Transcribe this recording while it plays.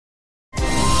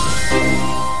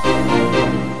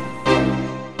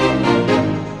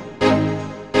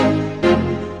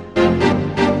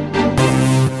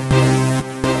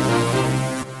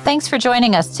Thanks for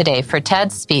joining us today for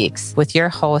TED Speaks with your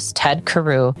host, Ted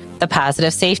Carew, the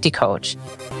Positive Safety Coach.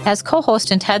 As co-host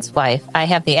and Ted's wife, I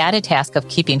have the added task of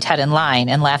keeping Ted in line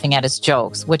and laughing at his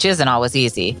jokes, which isn't always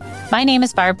easy. My name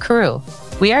is Barb Carew.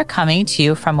 We are coming to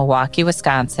you from Milwaukee,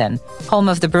 Wisconsin, home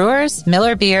of the Brewers,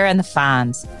 Miller Beer, and the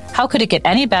Fonz. How could it get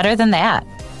any better than that?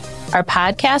 Our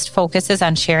podcast focuses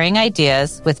on sharing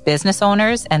ideas with business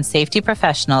owners and safety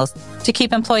professionals to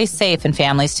keep employees safe and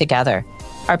families together.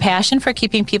 Our passion for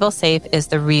keeping people safe is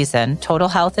the reason Total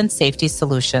Health and Safety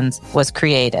Solutions was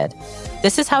created.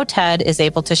 This is how Ted is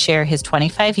able to share his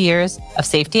 25 years of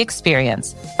safety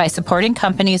experience by supporting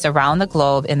companies around the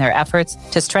globe in their efforts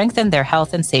to strengthen their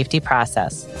health and safety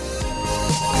process.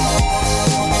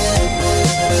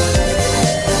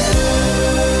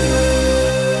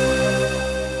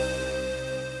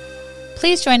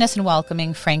 Please join us in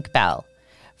welcoming Frank Bell.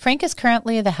 Frank is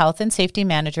currently the Health and Safety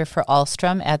Manager for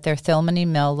Alstrom at their Thilmany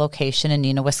Mill location in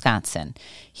Neenah, Wisconsin.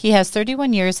 He has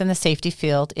 31 years in the safety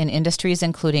field in industries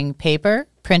including paper,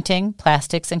 printing,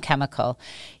 plastics, and chemical.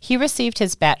 He received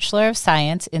his Bachelor of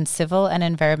Science in Civil and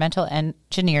Environmental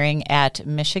Engineering at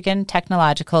Michigan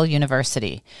Technological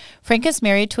University. Frank is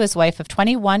married to his wife of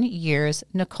 21 years,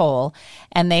 Nicole,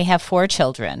 and they have 4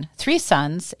 children, 3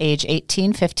 sons, age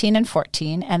 18, 15, and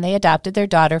 14, and they adopted their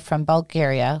daughter from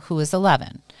Bulgaria, who is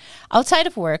 11. Outside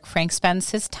of work, Frank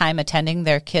spends his time attending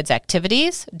their kids'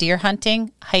 activities, deer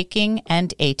hunting, hiking,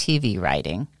 and ATV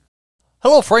riding.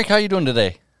 Hello, Frank. How are you doing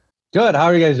today? Good. How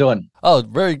are you guys doing? Oh,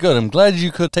 very good. I'm glad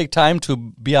you could take time to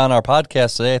be on our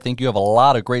podcast today. I think you have a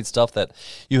lot of great stuff that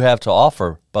you have to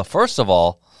offer. But first of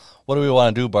all, what do we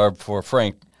want to do, Barb, for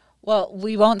Frank? Well,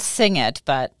 we won't sing it,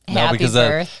 but happy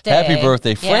birthday. Happy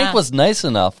birthday. Yeah. Frank was nice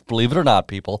enough, believe it or not,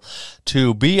 people,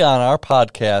 to be on our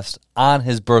podcast on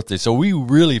his birthday. So we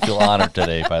really feel honored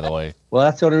today, by the way. Well,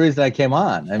 that's the only reason I came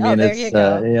on. I mean, there it's, you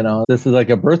go. this is like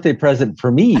a birthday present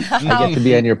for me. I get to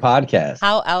be on your podcast.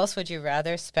 How else would you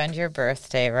rather spend your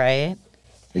birthday, right?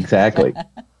 Exactly.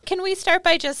 Can we start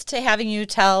by just having you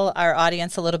tell our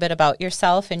audience a little bit about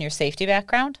yourself and your safety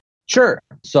background? Sure.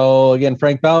 So again,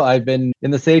 Frank Bell, I've been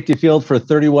in the safety field for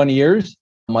 31 years.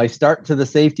 My start to the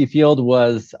safety field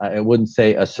was, I wouldn't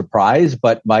say a surprise,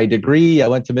 but my degree, I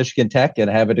went to Michigan Tech and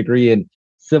I have a degree in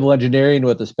civil engineering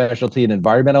with a specialty in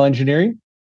environmental engineering.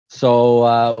 So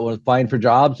I was applying for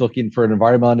jobs, looking for an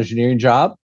environmental engineering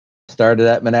job. Started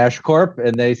at Monash Corp,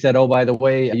 and they said, oh, by the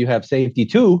way, you have safety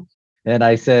too. And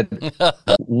I said,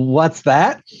 what's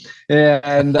that?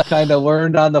 And kind of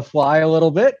learned on the fly a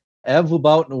little bit. Ev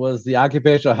Lubautin was the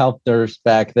occupational health nurse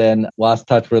back then. Lost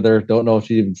touch with her. Don't know if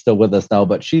she's even still with us now,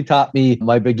 but she taught me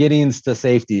my beginnings to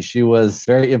safety. She was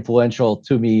very influential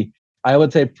to me. I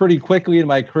would say pretty quickly in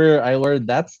my career, I learned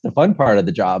that's the fun part of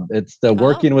the job. It's the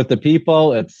working with the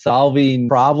people. It's solving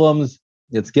problems.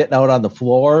 It's getting out on the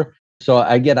floor. So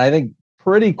again, I think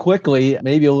pretty quickly,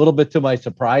 maybe a little bit to my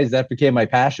surprise, that became my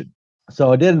passion.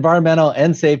 So I did environmental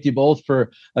and safety both for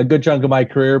a good chunk of my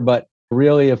career, but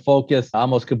really a focus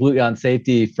almost completely on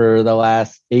safety for the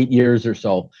last 8 years or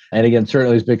so. And again,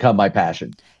 certainly has become my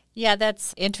passion. Yeah,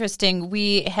 that's interesting.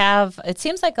 We have, it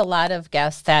seems like a lot of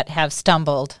guests that have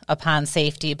stumbled upon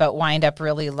safety, but wind up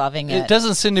really loving it. It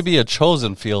doesn't seem to be a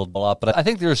chosen field a lot, but I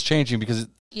think there's changing because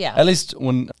at least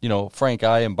when, Frank,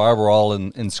 I, and Barb were all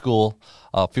in school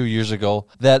a few years ago,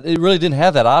 that it really didn't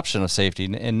have that option of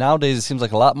safety. And nowadays it seems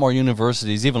like a lot more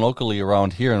universities, even locally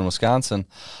around here in Wisconsin,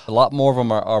 a lot more of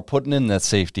them are putting in that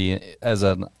safety as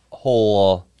a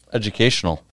whole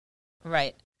educational.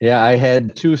 Right. Yeah, I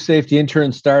had 2 safety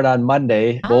interns start on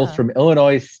Monday, both from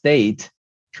Illinois State.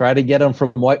 Try to get them from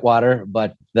Whitewater,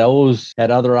 but those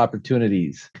had other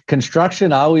opportunities.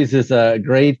 Construction always is a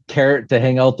great carrot to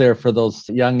hang out there for those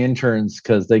young interns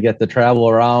because they get to travel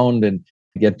around and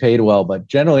get paid well. But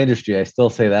general industry, I still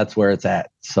say that's where it's at.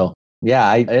 So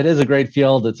yeah, it is a great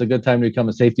field. It's a good time to become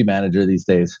a safety manager these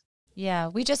days. Yeah,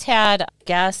 we just had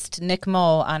guest Nick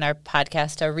Moe on our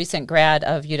podcast, a recent grad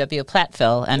of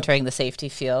UW-Platteville entering the safety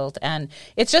field. And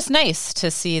it's just nice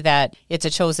to see that it's a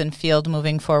chosen field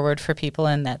moving forward for people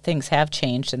and that things have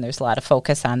changed and there's a lot of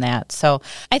focus on that. So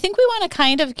I think we want to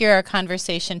kind of gear our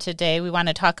conversation today. We want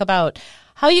to talk about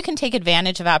how you can take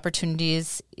advantage of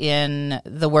opportunities in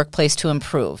the workplace to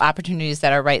improve, opportunities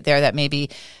that are right there that maybe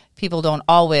people don't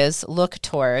always look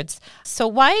towards. So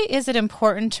why is it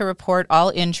important to report all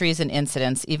injuries and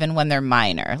incidents, even when they're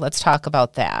minor? Let's talk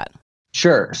about that.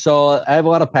 Sure. So I have a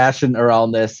lot of passion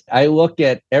around this. I look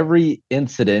at every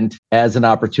incident as an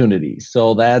opportunity.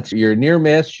 So that's your near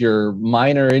miss, your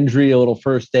minor injury, a little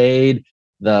first aid,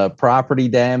 the property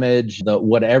damage, the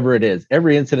whatever it is.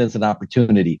 Every incident's an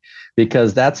opportunity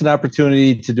because that's an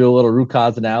opportunity to do a little root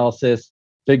cause analysis,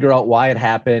 figure out why it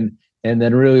happened, and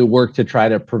then really work to try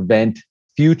to prevent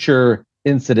future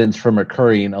incidents from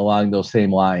occurring along those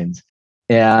same lines.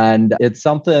 And it's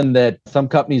something that some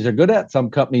companies are good at, some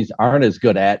companies aren't as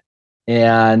good at,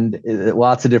 and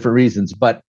lots of different reasons.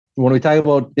 But when we talk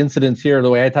about incidents here, the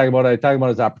way I talk about it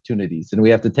as opportunities. And we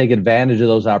have to take advantage of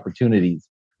those opportunities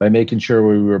by making sure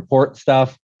we report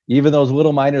stuff, even those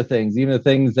little minor things, even the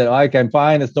things that like, I'm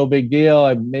fine, it's no big deal,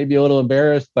 I'm maybe a little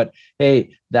embarrassed, but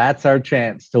hey, that's our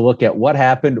chance to look at what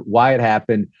happened, why it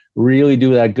happened, really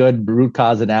do that good root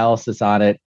cause analysis on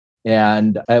it.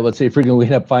 And I would say frequently we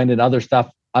end up finding other stuff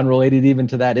unrelated even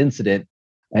to that incident.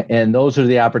 And those are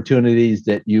the opportunities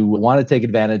that you want to take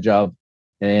advantage of.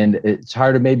 And it's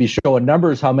hard to maybe show in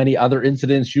numbers how many other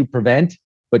incidents you prevent,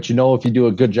 but if you do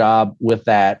a good job with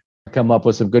that, come up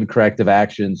with some good corrective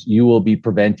actions, you will be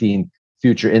preventing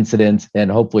future incidents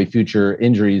and hopefully future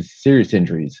injuries, serious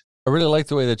injuries. I really like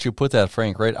the way that you put that,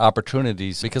 Frank, right?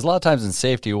 Opportunities, because a lot of times in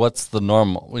safety, what's the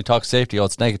norm? When we talk safety,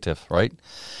 it's negative, right?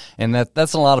 And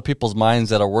that's in a lot of people's minds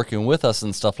that are working with us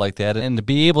and stuff like that. And to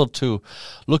be able to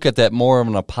look at that more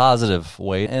in a positive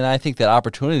way. And I think that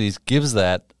opportunities gives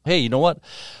that, hey, you know what?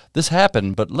 This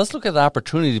happened, but let's look at the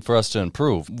opportunity for us to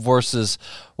improve versus,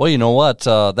 well, you know what?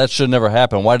 That should never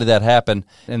happen. Why did that happen?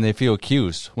 And they feel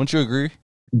accused. Wouldn't you agree?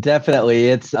 Definitely.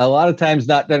 It's a lot of times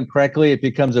not done correctly. It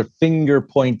becomes a finger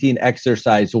pointing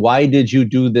exercise. Why did you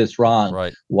do this wrong?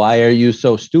 Right. Why are you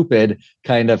so stupid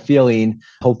kind of feeling?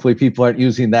 Hopefully people aren't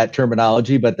using that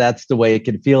terminology, but that's the way it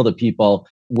can feel to people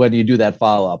when you do that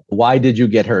follow-up. Why did you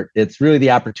get hurt? It's really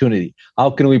the opportunity. How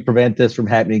can we prevent this from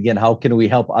happening again? How can we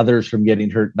help others from getting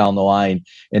hurt down the line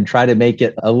and try to make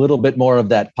it a little bit more of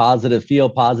that positive feel,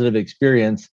 positive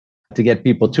experience to get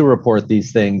people to report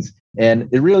these things. And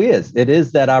it really is. It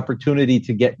is that opportunity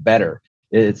to get better.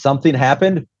 It's something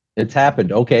happened. It's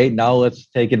happened. Okay, now let's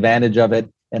take advantage of it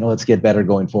and let's get better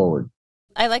going forward.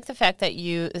 I like the fact that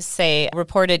you say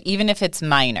report it even if it's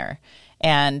minor.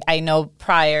 And I know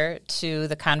prior to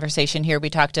the conversation here, we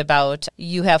talked about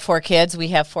you have 4 kids, we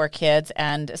have 4 kids,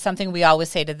 and something we always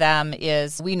say to them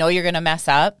is we know you're going to mess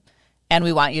up. And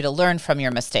we want you to learn from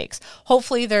your mistakes.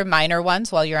 Hopefully they're minor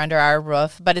ones while you're under our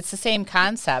roof, but it's the same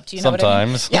concept. You know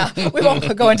Sometimes. What I mean? Yeah, we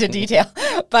won't go into detail.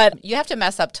 But you have to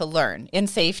mess up to learn. In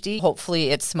safety, hopefully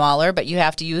it's smaller, but you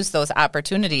have to use those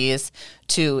opportunities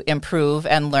to improve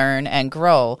and learn and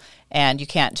grow. And you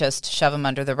can't just shove them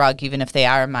under the rug, even if they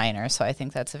are minor. So I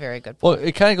think that's a very good point. Well,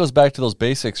 it kind of goes back to those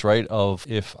basics, right? Of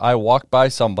if I walk by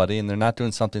somebody and they're not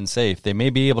doing something safe, they may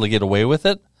be able to get away with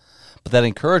it. But that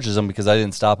encourages them because I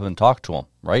didn't stop them and talk to them,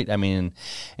 right? I mean,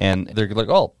 and they're like,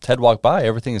 oh, Ted walked by,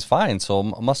 everything is fine.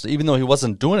 So even though he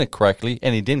wasn't doing it correctly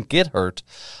and he didn't get hurt,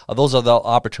 those are the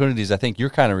opportunities I think you're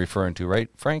kind of referring to, right,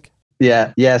 Frank?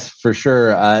 Yeah, yes, for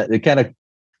sure. It kind of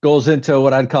goes into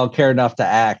what I'd call care enough to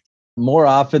act. More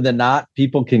often than not,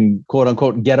 people can, quote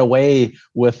unquote, get away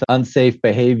with unsafe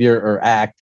behavior or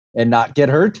act and not get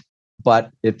hurt. But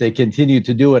if they continue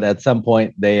to do it, at some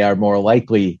point, they are more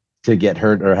likely to get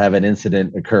hurt or have an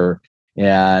incident occur.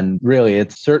 And really,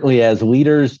 it's certainly as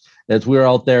leaders, as we're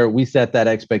out there, we set that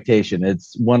expectation.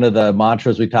 It's one of the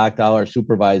mantras we talk to all our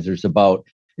supervisors about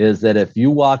is that if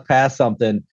you walk past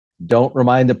something, don't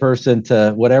remind the person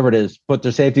to, whatever it is, put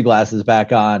their safety glasses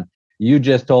back on. You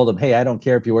just told them, hey, I don't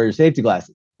care if you wear your safety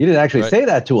glasses. You didn't actually say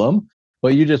that to them,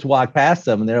 but you just walked past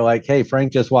them and they're like, hey,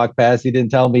 Frank just walked past. He didn't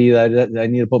tell me that I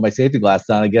need to put my safety glasses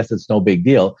on. I guess it's no big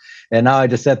deal. And now I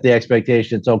just set the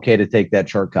expectation it's okay to take that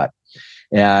shortcut.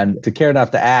 And to care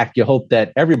enough to act, you hope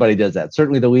that everybody does that.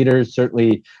 Certainly the leaders,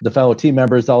 certainly the fellow team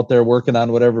members out there working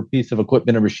on whatever piece of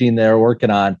equipment or machine they're working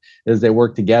on, as they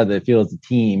work together, they feel as a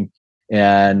team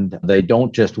and they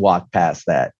don't just walk past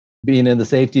that. Being in the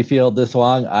safety field this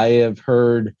long, I have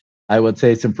heard, I would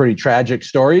say, some pretty tragic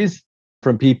stories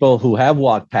from people who have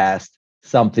walked past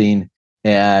something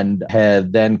and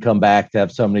have then come back to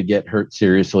have somebody get hurt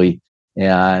seriously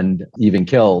and even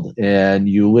killed. And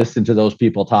you listen to those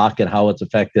people talk and how it's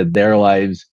affected their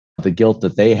lives, the guilt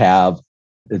that they have.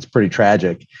 It's pretty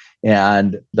tragic.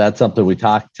 And that's something we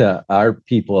talk to our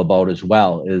people about as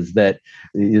well, is that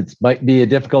it might be a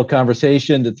difficult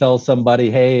conversation to tell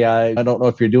somebody, hey, I don't know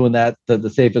if you're doing that the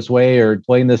safest way or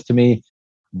explain this to me.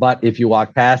 But if you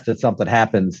walk past it, something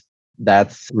happens,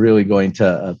 that's really going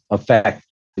to affect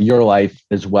your life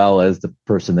as well as the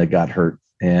person that got hurt.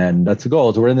 And that's the goal,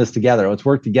 is we're in this together. Let's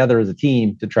work together as a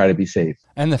team to try to be safe.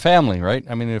 And the family, right?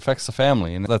 I mean, it affects the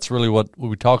family. And that's really what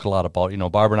we talk a lot about. You know,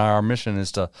 Barbara and I, our mission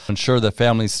is to ensure that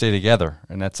families stay together.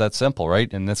 And that's that simple,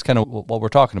 right? And that's kind of what we're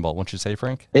talking about, wouldn't you say,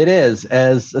 Frank? It is.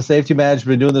 As a safety manager,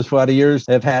 been doing this for a lot of years,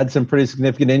 I've had some pretty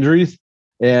significant injuries.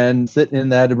 And sitting in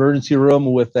that emergency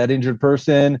room with that injured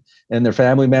person and their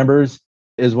family members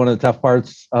is one of the tough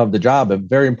parts of the job, a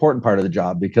very important part of the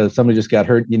job, because somebody just got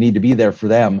hurt. You need to be there for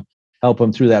them, help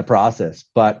them through that process.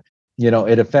 But,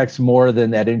 it affects more than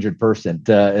that injured person.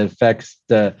 It affects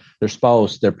their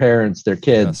spouse, their parents, their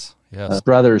kids,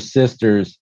 brothers,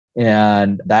 sisters.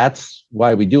 And that's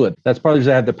why we do it. That's probably just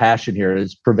I have the passion here,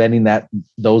 is preventing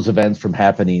those events from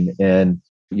happening. And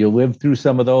you live through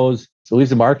some of those, it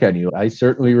leaves a mark on you. I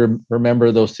certainly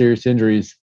remember those serious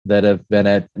injuries that have been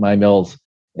at my mills,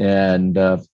 and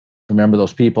remember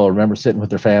those people, remember sitting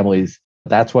with their families.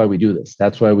 That's why we do this.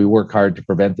 That's why we work hard to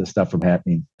prevent this stuff from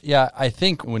happening. Yeah, I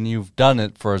think when you've done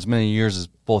it for as many years as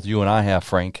both you and I have,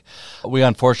 Frank, we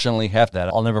unfortunately have that.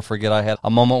 I'll never forget, I had a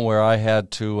moment where I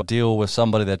had to deal with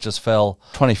somebody that just fell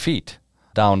 20 feet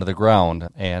down to the ground,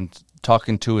 and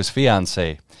talking to his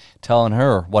fiancée, telling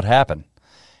her what happened.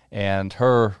 And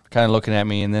her kind of looking at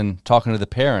me and then talking to the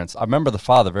parents. I remember the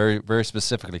father very, very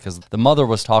specifically, because the mother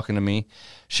was talking to me.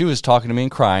 She was talking to me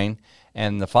and crying,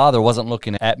 and the father wasn't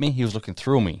looking at me. He was looking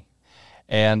through me.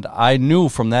 And I knew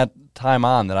from that time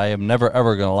on that I am never,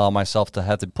 ever going to allow myself to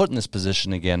have to put in this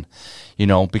position again,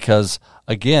 because,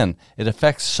 again, it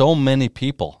affects so many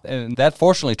people. And that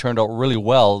fortunately turned out really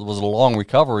well. It was a long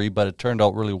recovery, but it turned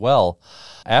out really well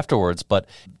afterwards. But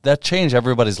that changed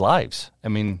everybody's lives. I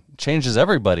mean, changes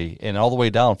everybody, and all the way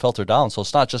down, filter down. So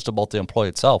it's not just about the employee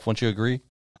itself. Wouldn't you agree?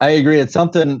 I agree. It's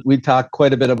something we talk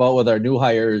quite a bit about with our new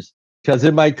hires, because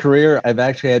in my career, I've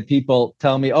actually had people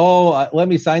tell me, let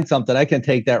me sign something. I can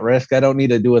take that risk. I don't need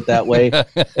to do it that way.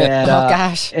 And,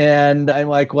 gosh. And I'm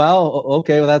like,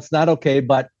 okay, that's not okay.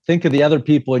 But think of the other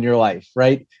people in your life,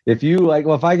 right? If you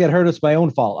if I get hurt, it's my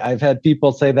own fault. I've had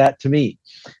people say that to me.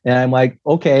 And I'm like,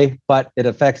 okay, but it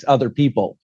affects other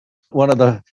people. One of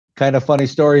the kind of funny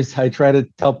stories I try to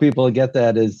tell people to get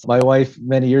that is my wife,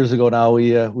 many years ago now,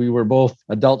 we were both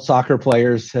adult soccer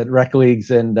players at rec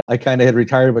leagues, and I kind of had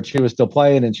retired, but she was still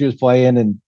playing, and she was playing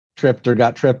and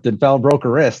got tripped and fell and broke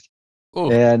her wrist.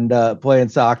 Ooh. And playing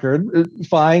soccer,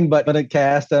 fine, but it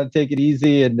cast, take it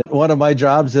easy. And one of my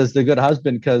jobs is the good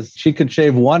husband, because she could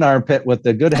shave one armpit with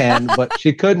the good hand, but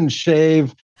she couldn't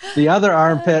shave the other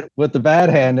armpit with the bad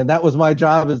hand. And that was my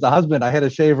job as the husband. I had to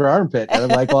shave her armpit. And I'm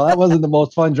like, well, that wasn't the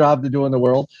most fun job to do in the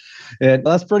world. And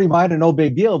that's pretty minor, no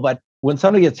big deal. But when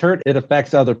somebody gets hurt, it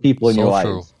affects other people in your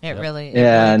lives. It really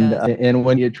does. And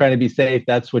when you're trying to be safe,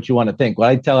 that's what you want to think. When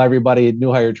I tell everybody at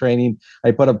new hire training, I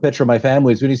put a picture of my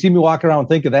families. When you see me walk around,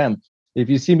 think of them. If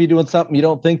you see me doing something you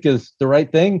don't think is the right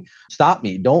thing, stop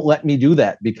me. Don't let me do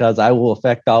that, because I will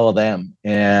affect all of them.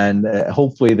 And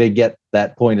hopefully they get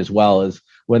that point as well, as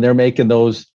when they're making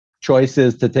those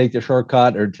choices to take the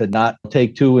shortcut or to not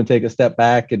take two and take a step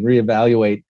back and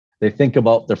reevaluate, they think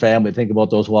about their family, think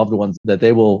about those loved ones that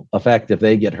they will affect if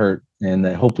they get hurt. And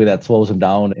hopefully that slows them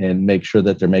down and make sure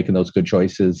that they're making those good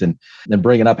choices and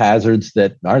bringing up hazards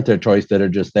that aren't their choice, that are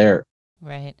just there.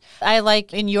 Right. I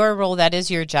like in your role, that is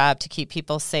your job to keep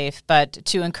people safe, but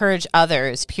to encourage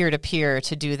others peer to peer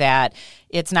to do that.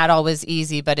 It's not always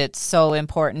easy, but it's so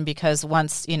important, because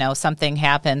once, something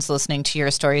happens, listening to your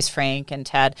stories, Frank and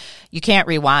Ted, you can't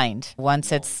rewind.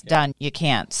 Once it's done, you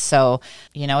can't. So,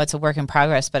 it's a work in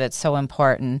progress, but it's so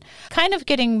important. Kind of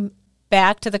getting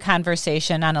back to the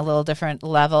conversation on a little different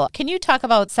level, can you talk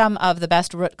about some of the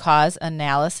best root cause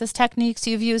analysis techniques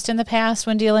you've used in the past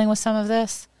when dealing with some of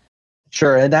this?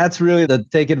 Sure. And that's really the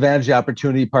take advantage of the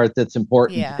opportunity part that's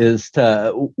important, is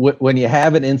to, when you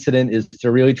have an incident, is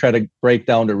to really try to break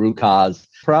down the root cause.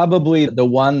 Probably the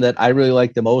one that I really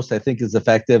like the most, I think is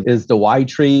effective, is the why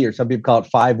tree, or some people call it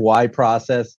 5 why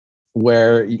process,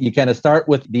 where you kind of start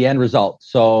with the end result.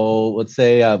 So let's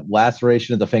say a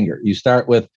laceration of the finger. You start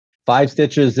with 5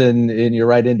 stitches in your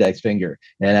right index finger.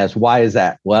 And ask, why is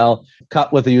that? Well,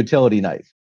 cut with a utility knife.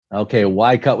 Okay,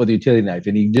 why cut with a utility knife?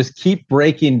 And you just keep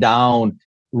breaking down,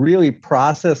 really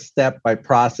process step by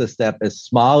process step, as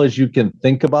small as you can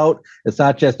think about. It's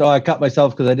not just, I cut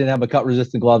myself because I didn't have my cut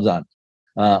resistant gloves on.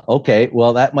 Okay,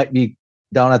 well, that might be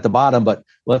down at the bottom, but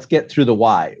let's get through the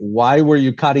why. Why were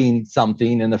you cutting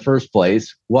something in the first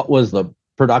place? What was the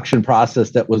production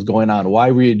process that was going on?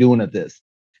 Why were you doing it this?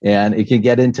 And it can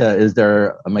get into, is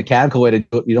there a mechanical way to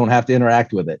do it? You don't have to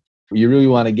interact with it. You really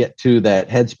want to get to that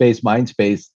headspace, mind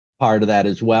space part of that,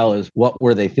 as well as what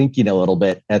were they thinking a little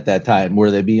bit at that time?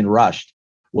 Were they being rushed?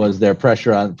 Was there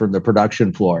pressure on from the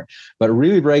production floor? But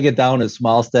really break it down as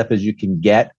small step as you can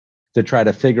get to try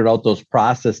to figure out those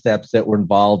process steps that were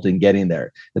involved in getting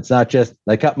there. It's not just,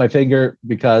 I cut my finger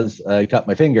because I cut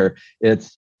my finger.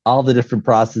 It's all the different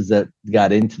processes that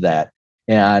got into that.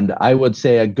 And I would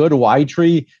say a good Y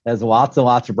tree has lots and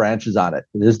lots of branches on it.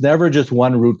 There's never just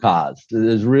one root cause.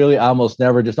 There's really almost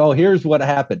never just, oh, here's what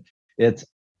happened. It's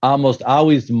almost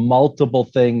always multiple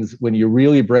things when you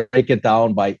really break it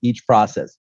down by each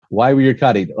process. Why were you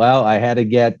cutting? Well, I had to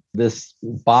get this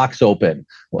box open.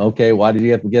 Well, okay, why did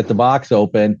you have to get the box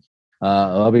open?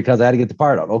 Well, because I had to get the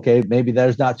part out. Okay, maybe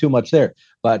there's not too much there.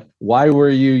 But why were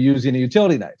you using a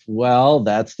utility knife? Well,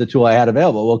 that's the tool I had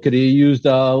available. Well, could you used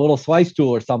a little slice tool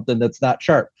or something that's not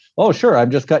sharp? Oh, sure,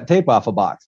 I'm just cutting tape off a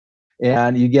box.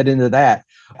 And you get into that.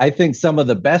 I think some of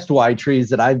the best Y trees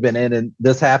that I've been in, and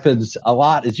this happens a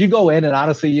lot, is you go in and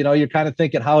honestly, you're kind of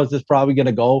thinking, how is this probably going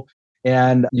to go?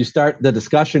 And you start the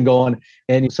discussion going,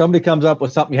 and somebody comes up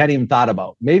with something you hadn't even thought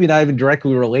about, maybe not even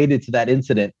directly related to that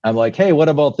incident. I'm like, hey, what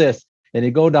about this? And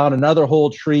you go down another whole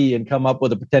tree and come up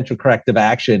with a potential corrective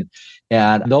action.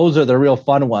 And those are the real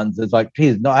fun ones. It's like,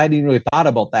 geez, no, I hadn't even really thought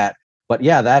about that. But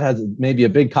yeah, that has maybe a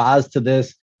big cause to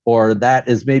this, or that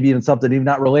is maybe even something even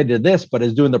not related to this, but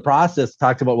is doing the process,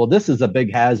 talked about, well, this is a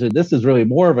big hazard. This is really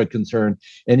more of a concern.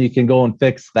 And you can go and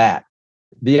fix that.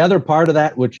 The other part of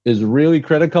that, which is really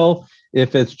critical,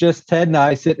 if it's just Ted and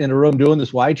I sitting in a room doing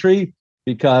this Y tree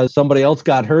because somebody else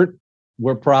got hurt,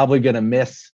 we're probably going to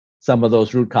miss some of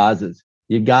those root causes.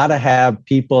 You got to have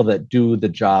people that do the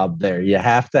job there. You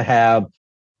have to have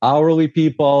hourly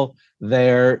people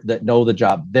there that know the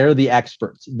job. They're the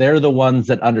experts. They're the ones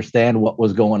that understand what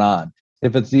was going on.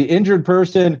 If it's the injured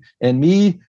person and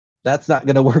me, that's not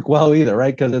going to work well either,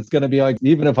 right? Because it's going to be like,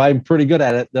 even if I'm pretty good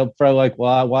at it, they'll probably like,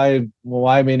 well, why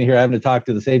am I in here having to talk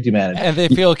to the safety manager? And they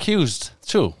feel accused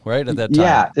too, right? At that time.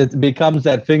 Yeah, it becomes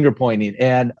that finger pointing.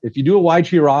 And if you do a Y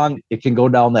tree wrong, it can go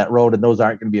down that road and those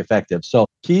aren't going to be effective. So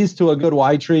keys to a good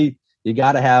Y tree, you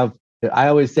got to have, I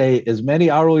always say, as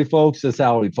many hourly folks as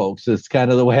salary folks. It's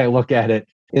kind of the way I look at it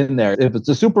in there. If it's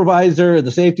a supervisor,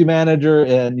 the safety manager,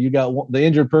 and you got the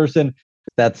injured person,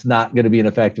 that's not going to be an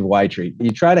effective Y tree.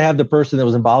 You try to have the person that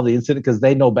was involved in the incident because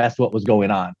they know best what was going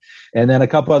on. And then a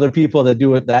couple other people that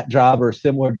do that job or a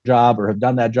similar job or have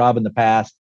done that job in the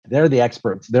past, they're the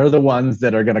experts. They're the ones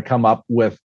that are going to come up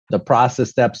with the process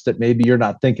steps that maybe you're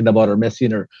not thinking about or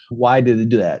missing, or why did they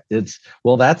do that? It's,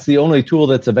 well, that's the only tool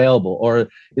that's available, or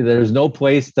there's no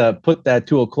place to put that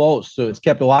tool close. So it's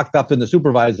kept locked up in the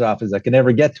supervisor's office. I can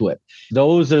never get to it.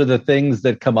 Those are the things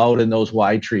that come out in those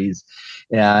Y trees.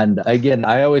 And again,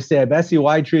 I always say a messy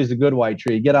Y tree is a good Y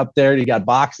tree. You get up there, you got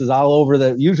boxes all over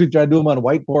that. Usually try to do them on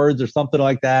whiteboards or something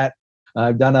like that.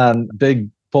 I've done on big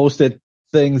Post-it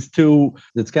things too.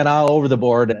 It's kind of all over the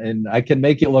board, and I can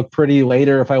make it look pretty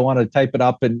later if I want to type it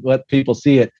up and let people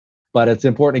see it. But it's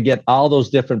important to get all those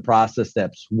different process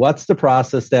steps. What's the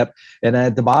process step? And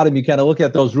at the bottom, you kind of look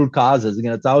at those root causes.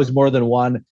 Again, it's always more than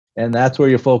one, and that's where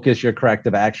you focus your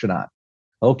corrective action on.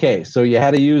 Okay, so you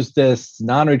had to use this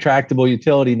non-retractable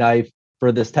utility knife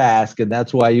for this task, and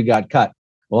that's why you got cut.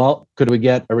 Well, could we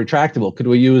get a retractable? Could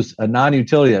we use a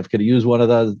non-utility knife? Could we use one of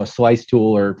those, a slice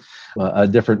tool or a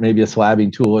different, maybe a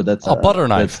slabbing tool? Or that's a butter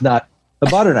knife. That's not a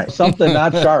butter knife, something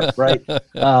not sharp, right?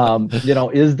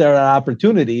 Is there an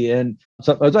opportunity? And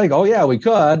so I was like, oh yeah, we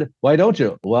could. Why don't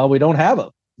you? Well, we don't have them.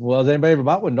 Well, has anybody ever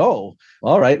bought one? No.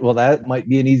 All right. Well, that might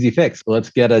be an easy fix. Let's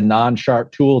get a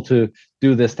non-sharp tool to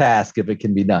do this task if it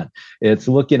can be done. It's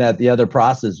looking at the other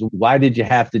process. Why did you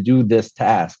have to do this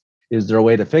task? Is there a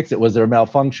way to fix it? Was there a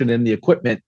malfunction in the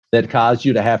equipment that caused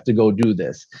you to have to go do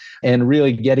this? And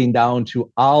really getting down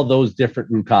to all those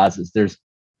different root causes. There's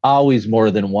always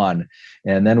more than one.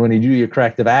 And then when you do your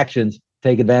corrective actions,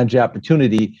 take advantage of the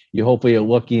opportunity. You hopefully are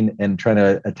looking and trying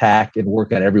to attack and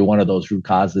work at every one of those root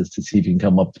causes to see if you can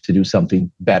come up to do something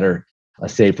better, a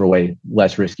safer way,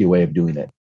 less risky way of doing it.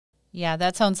 Yeah,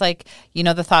 that sounds like,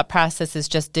 the thought process is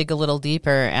just dig a little deeper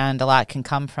and a lot can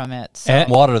come from it. So.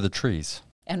 And water the trees.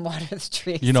 And water the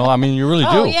trees. You really do.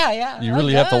 Oh, yeah. You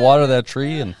really have to water that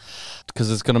tree, and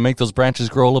because it's going to make those branches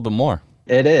grow a little bit more.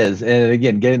 It is. And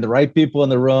again, getting the right people in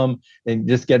the room and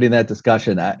just getting that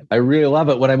discussion. I really love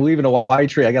it. When I'm leaving a Y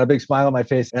tree, I got a big smile on my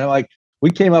face. And I'm like, we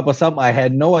came up with something I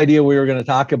had no idea we were going to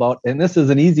talk about. And this is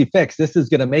an easy fix. This is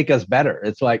going to make us better.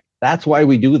 It's like, that's why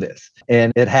we do this.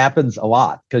 And it happens a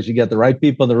lot because you get the right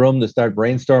people in the room to start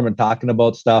brainstorming, talking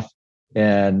about stuff.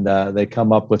 And they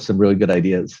come up with some really good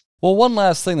ideas. Well, one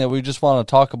last thing that we just want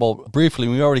to talk about briefly,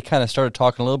 we already kind of started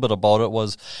talking a little bit about it,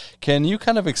 was can you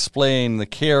kind of explain the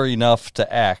care enough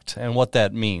to act and what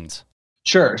that means?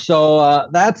 Sure. So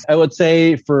that's, I would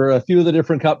say, for a few of the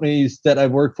different companies that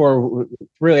I've worked for,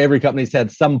 really every company's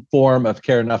had some form of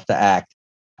care enough to act.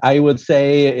 I would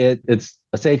say it's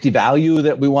a safety value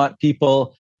that we want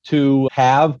people to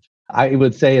have. I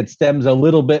would say it stems a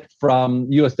little bit from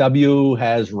USW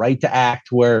has right to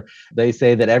act, where they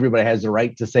say that everybody has the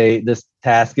right to say this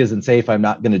task isn't safe, I'm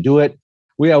not going to do it.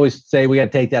 We always say we got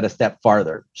to take that a step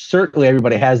farther. Certainly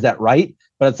everybody has that right,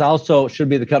 but it's also should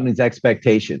be the company's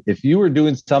expectation. If you are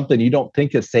doing something you don't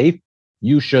think is safe,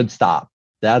 you should stop.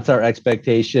 That's our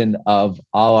expectation of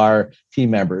all our team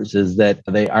members, is that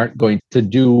they aren't going to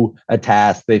do a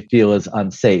task they feel is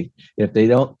unsafe. If they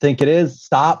don't think it is,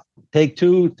 stop, take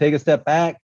two, take a step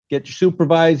back, get your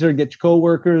supervisor, get your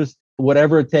coworkers,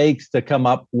 whatever it takes to come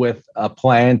up with a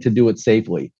plan to do it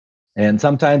safely. And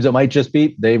sometimes it might just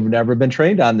be they've never been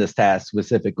trained on this task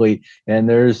specifically, and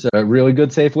there's a really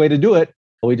good, safe way to do it.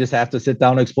 We just have to sit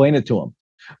down and explain it to them.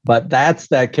 But that's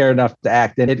that care enough to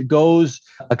act. And it goes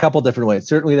a couple different ways.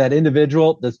 Certainly that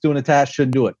individual that's doing a task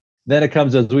shouldn't do it. Then it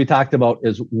comes, as we talked about,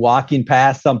 is walking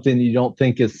past something you don't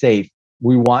think is safe.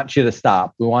 We want you to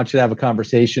stop. We want you to have a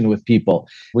conversation with people.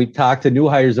 We talk to new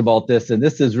hires about this, and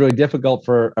this is really difficult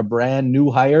for a brand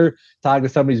new hire. Talk to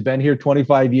somebody who's been here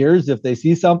 25 years. If they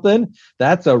see something,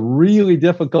 that's a really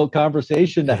difficult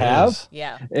conversation to have.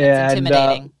 Yeah, it's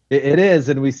intimidating. It is.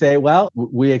 And we say, well,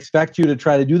 we expect you to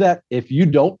try to do that. If you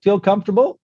don't feel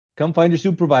comfortable, come find your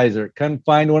supervisor, come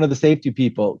find one of the safety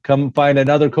people, come find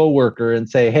another coworker and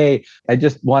say, hey, I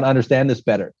just want to understand this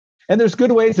better. And there's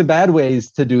good ways and bad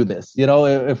ways to do this. You know,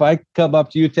 if I come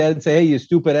up to you, Ted, and say, hey, you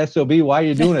stupid SOB, why are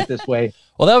you doing it this way?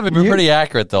 Well, that would be pretty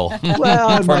accurate, though.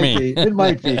 Well, for me. It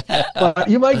might be. But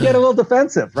you might get a little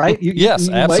defensive, right? Yes,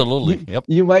 absolutely.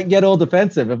 You might get a little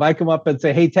defensive. If I come up and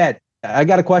say, hey, Ted, I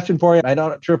got a question for you. I'm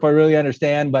not sure if I really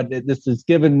understand, but this is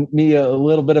giving me a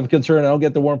little bit of concern. I don't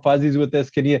get the warm fuzzies with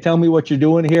this. Can you tell me what you're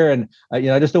doing here? And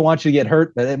I just don't want you to get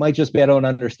hurt, but it might just be I don't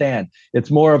understand. It's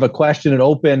more of a question and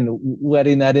open,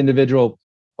 letting that individual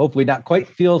hopefully not quite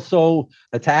feel so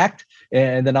attacked,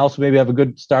 and then also maybe have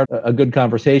a good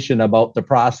conversation about the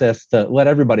process to let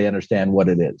everybody understand what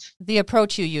it is. The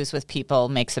approach you use with people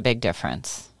makes a big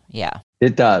difference. Yeah.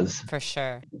 It does. For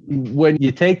sure. When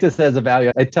you take this as a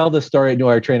value, I tell this story at New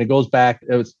Hire Training. It goes back,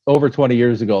 it was over 20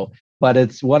 years ago, but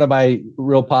it's one of my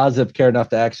real positive care enough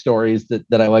to act stories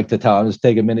that I like to tell. I'll just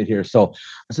take a minute here. So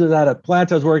this is at a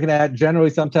plant I was working at.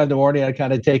 Generally, sometime in the morning, I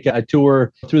kind of take a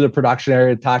tour through the production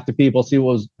area, talk to people, see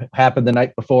what was happened the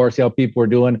night before, see how people were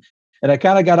doing. And I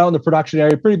kind of got out in the production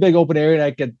area, pretty big open area, and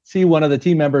I could see one of the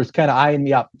team members kind of eyeing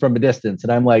me up from a distance.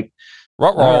 And I'm like,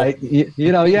 all right,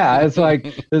 yeah, it's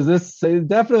like, is this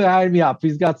definitely eyeing me up?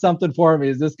 He's got something for me.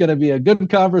 Is this going to be a good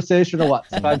conversation or what?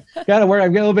 So I'm kind of where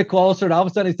I'm getting a little bit closer, and all of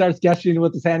a sudden he starts gesturing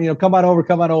with his hand, come on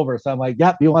over. So I'm like,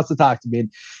 yep, he wants to talk to me.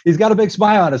 And he's got a big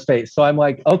smile on his face. So I'm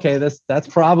like, okay, that's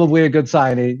probably a good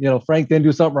sign. Frank didn't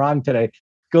do something wrong today.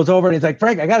 Goes over and he's like,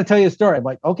 Frank, I got to tell you a story. I'm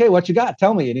like, okay, what you got?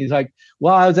 Tell me. And he's like,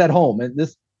 well, I was at home. And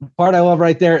this part I love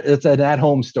right there, it's an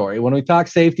at-home story. When we talk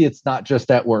safety, it's not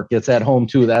just at work. It's at home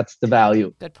too. That's the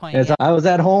value. Good point. Yeah. I was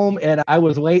at home and I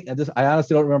was late. I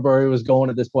honestly don't remember where he was going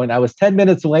at this point. I was 10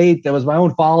 minutes late. That was my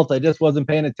own fault. I just wasn't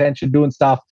paying attention, doing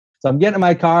stuff. So I'm getting in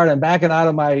my car and I'm backing out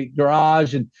of my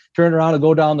garage and turning around to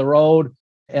go down the road.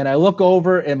 And I look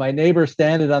over and my neighbor's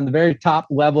standing on the very top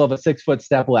level of a 6-foot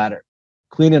step ladder,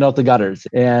 cleaning out the gutters.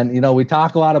 And, we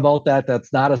talk a lot about that.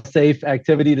 That's not a safe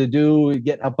activity to do. We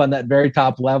get up on that very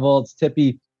top level. It's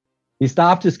tippy. He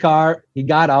stopped his car. He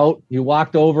got out. He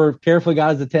walked over, carefully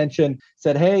got his attention,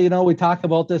 said, hey, we talk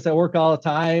about this at work all the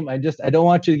time. I don't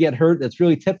want you to get hurt. It's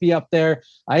really tippy up there.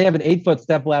 I have an 8-foot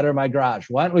step ladder in my garage.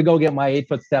 Why don't we go get my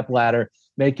 8-foot step ladder?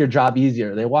 Make your job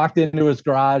easier. They walked into his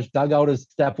garage, dug out his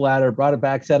step ladder, brought it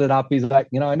back, set it up. He's like,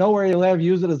 I know where you live.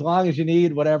 Use it as long as you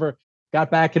need, whatever. Got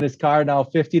back in his car, now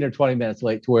 15 or 20 minutes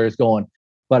late to where he's going,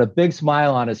 but a big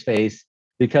smile on his face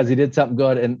because he did something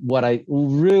good. And what I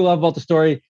really love about the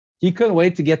story, he couldn't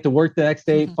wait to get to work the next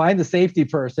day, find the safety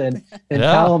person and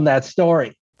tell him that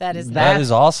story. That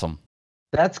is awesome.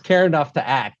 That's care enough to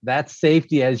act. That's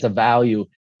safety as a value.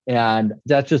 And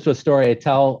that's just a story I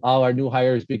tell all our new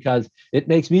hires because it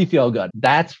makes me feel good.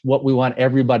 That's what we want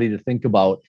everybody to think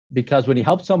about, because when you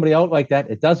help somebody out like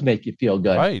that, it does make you feel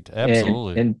good. Right.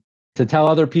 Absolutely. And to tell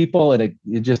other people, and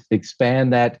it just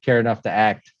expand that care enough to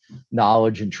act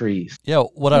knowledge and trees. Yeah,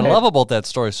 what I love about that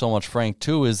story so much, Frank,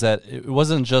 too, is that it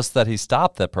wasn't just that he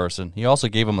stopped that person. He also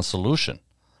gave him a solution,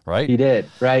 right? He did,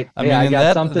 right? I mean,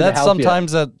 that's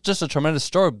sometimes just a tremendous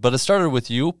story, but it started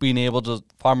with you being able to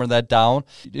farmer that down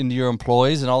into your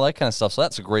employees and all that kind of stuff. So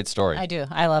that's a great story. I do.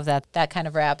 I love that. That kind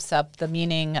of wraps up the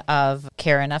meaning of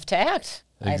care enough to act.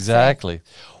 Exactly.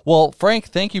 Well, Frank,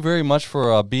 thank you very much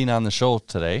for being on the show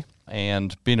today.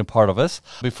 and being a part of us.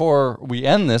 Before we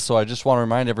end this, so I just want to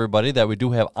remind everybody that we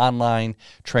do have online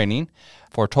training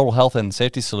for total health and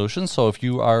safety solutions. So if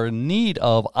you are in need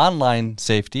of online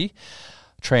safety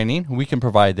training, we can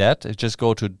provide that. Just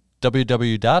go to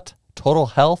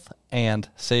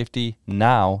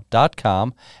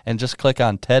www.totalhealthandsafetynow.com and just click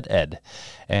on TED-Ed.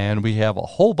 And we have a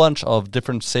whole bunch of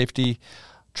different safety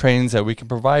trainings that we can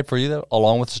provide for you,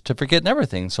 along with certificate and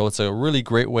everything. So it's a really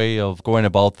great way of going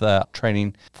about that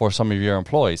training for some of your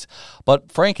employees. But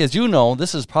Frank, as you know,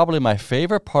 this is probably my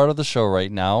favorite part of the show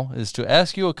right now, is to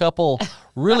ask you a couple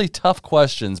really tough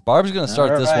questions. Barb's going to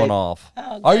start this one off.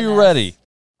 Are you ready?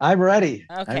 I'm ready.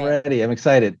 Okay. I'm ready. I'm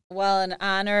excited. Well, in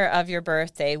honor of your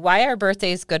birthday, why are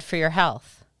birthdays good for your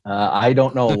health? I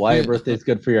don't know why a birthday is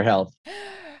good for your health.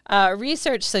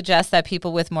 Research suggests that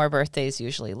people with more birthdays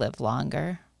usually live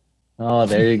longer. Oh,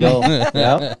 there you go.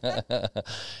 Yep.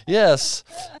 Yes.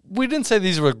 We didn't say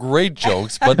these were great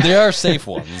jokes, but they are safe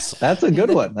ones. That's a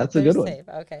good one. That's a good one. Safe.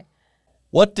 Okay.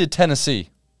 What did Tennessee?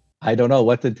 I don't know.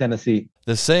 What did Tennessee?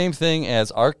 The same thing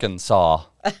as Arkansas.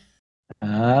 Do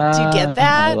you get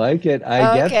that? I like it.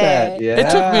 I get that. Yeah.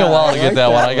 It took me a while to get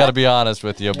that one. I got to be honest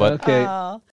with you. But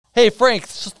okay. Hey, Frank,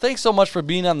 thanks so much for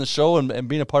being on the show and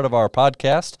being a part of our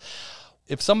podcast.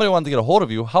 If somebody wanted to get a hold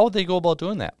of you, how would they go about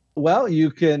doing that? Well, you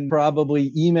can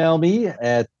probably email me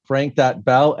at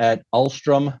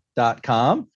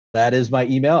frank.bell@ulstrom.com. That is my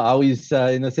email. Always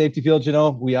in the safety field,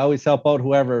 we always help out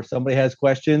whoever. If somebody has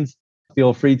questions,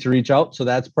 feel free to reach out. So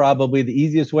that's probably the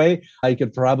easiest way. You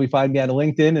could probably find me on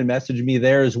LinkedIn and message me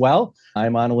there as well.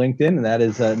 I'm on LinkedIn, and that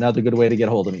is another good way to get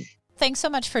a hold of me. Thanks so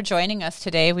much for joining us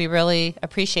today. We really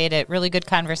appreciate it. Really good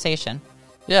conversation.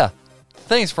 Yeah.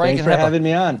 Thanks, Frank. Thanks for having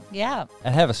me on. Yeah.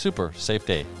 And have a super safe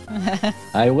day.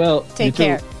 I will. Take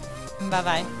care.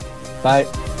 Bye-bye. Bye.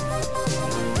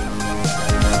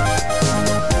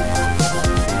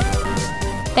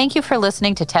 Thank you for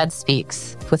listening to TED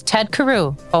Speaks with Ted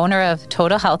Carew, owner of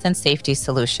Total Health and Safety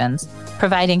Solutions,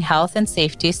 providing health and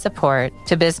safety support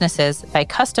to businesses by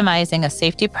customizing a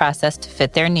safety process to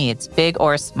fit their needs, big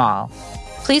or small.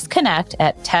 Please connect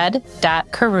at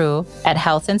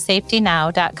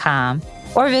ted.carew@healthandsafetynow.com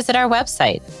or visit our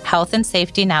website,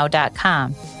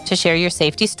 healthandsafetynow.com, to share your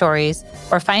safety stories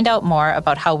or find out more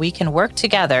about how we can work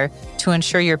together to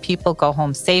ensure your people go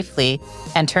home safely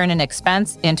and turn an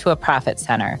expense into a profit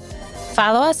center.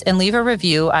 Follow us and leave a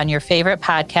review on your favorite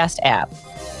podcast app.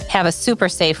 Have a super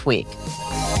safe week.